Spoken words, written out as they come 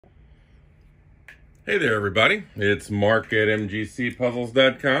Hey there everybody, it's Mark at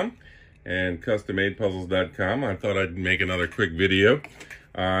mgcpuzzles.com and custommadepuzzles.com. I thought I'd make another quick video.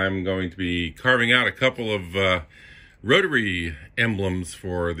 I'm going to be carving out a couple of Rotary emblems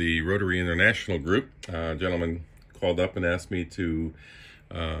for the Rotary International group. A gentleman called up and asked me to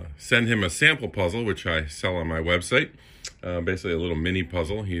send him a sample puzzle, which I sell on my website. Basically a little mini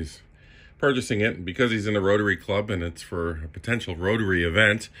puzzle. He's purchasing it because he's in a Rotary club and it's for a potential Rotary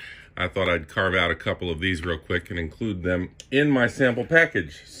event. I thought I'd carve out a couple of these real quick and include them in my sample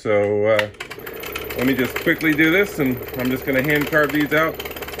package. So let me just quickly do this, and I'm just going to hand carve these out.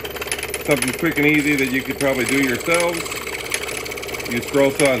 Something quick and easy that you could probably do yourselves. You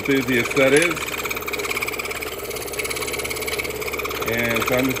scroll saw enthusiasts, that is. And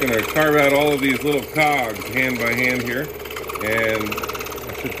so I'm just going to carve out all of these little cogs hand by hand here. And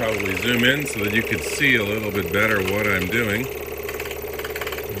I should probably zoom in so that you can see a little bit better what I'm doing.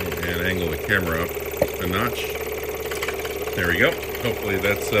 And angle the camera up a notch. There we go. Hopefully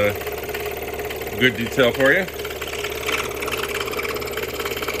that's good detail for you.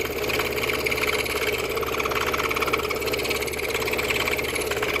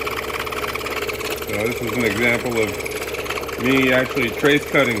 So this is an example of me actually trace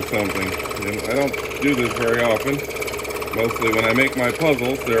cutting something. And I don't do this very often. Mostly when I make my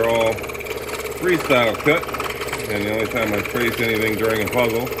puzzles, they're all freestyle cut. And the only time I trace anything during a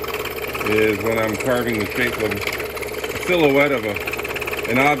puzzle is when I'm carving the shape of a silhouette of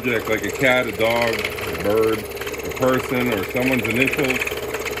an object, like a cat, a dog, a bird, a person, or someone's initials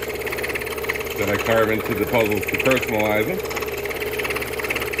that I carve into the puzzles to personalize them.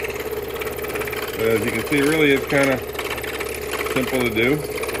 But as you can see, really it's kind of simple to do.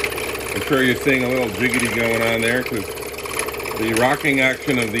 I'm sure you're seeing a little jiggity going on there because the rocking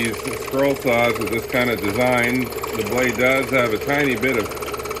action of these scroll saws with this kind of design, the blade does have a tiny bit of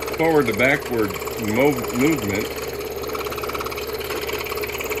forward to backward movement,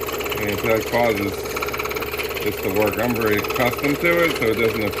 and so that causes this to work. I'm very accustomed to it, so it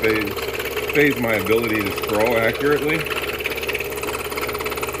doesn't phase my ability to scroll accurately.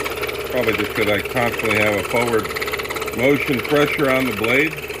 Probably just because I constantly have a forward motion pressure on the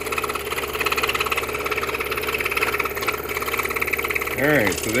blade.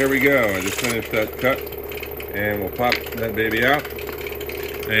 Alright, so there we go. I just finished that cut, and we'll pop that baby out.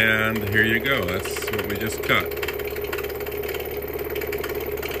 And here you go, that's what we just cut.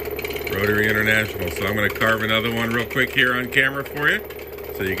 Rotary International. So I'm going to carve another one real quick here on camera for you,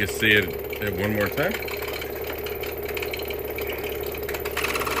 so you can see it one more time.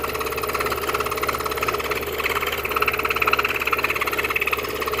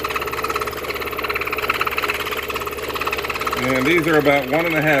 And these are about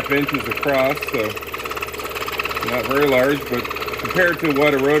 1.5 inches across, so not very large, but compared to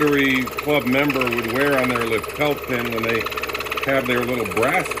what a Rotary Club member would wear on their lapel pin when they have their little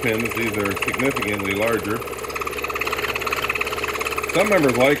brass pins, these are significantly larger. Some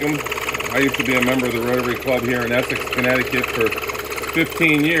members like them. I used to be a member of the Rotary Club here in Essex, Connecticut for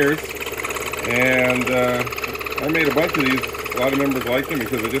 15 years, and I made a bunch of these. A lot of members like them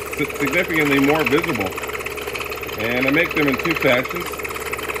because they're just significantly more visible. And I make them in two fashions.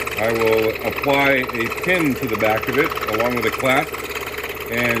 I will apply a pin to the back of it along with a clasp,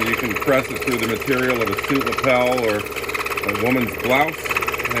 and you can press it through the material of a suit lapel or a woman's blouse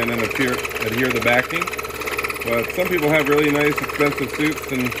and then adhere the backing. But some people have really nice expensive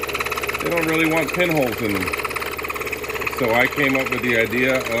suits and they don't really want pinholes in them. So I came up with the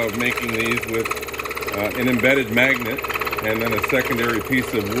idea of making these with an embedded magnet and then a secondary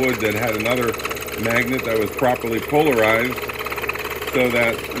piece of wood that had another magnet that was properly polarized, so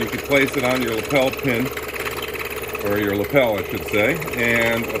that you could place it on your lapel pin, or your lapel I should say,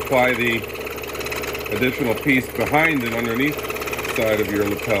 and apply the additional piece behind and underneath the side of your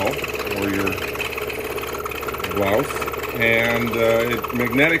lapel or your blouse, and it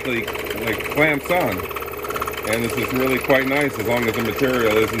magnetically clamps on. And this is really quite nice as long as the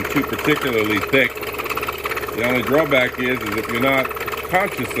material isn't too particularly thick. The only drawback is if you're not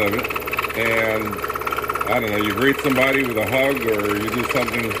conscious of it, and I don't know, you greet somebody with a hug or you do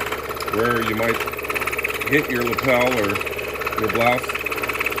something where you might hit your lapel or your blouse,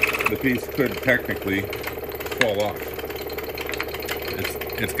 the piece could technically fall off.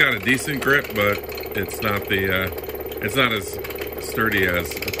 It's got a decent grip, but it's not as sturdy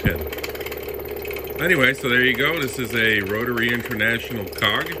as a pin. Anyway, so there you go. This is a Rotary International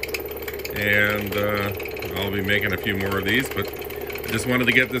Cog, and I'll be making a few more of these, but just wanted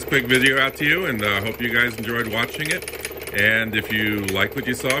to get this quick video out to you, and hope you guys enjoyed watching it. And if you like what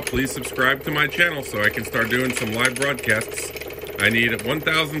you saw, please subscribe to my channel so I can start doing some live broadcasts I need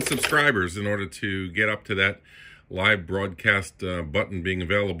 1,000 subscribers in order to get up to that live broadcast button being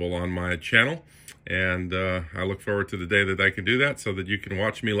available on my channel. And I look forward to the day that I can do that so that you can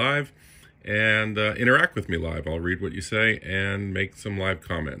watch me live and interact with me live. I'll read what you say and make some live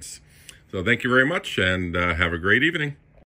comments. So thank you very much, and have a great evening.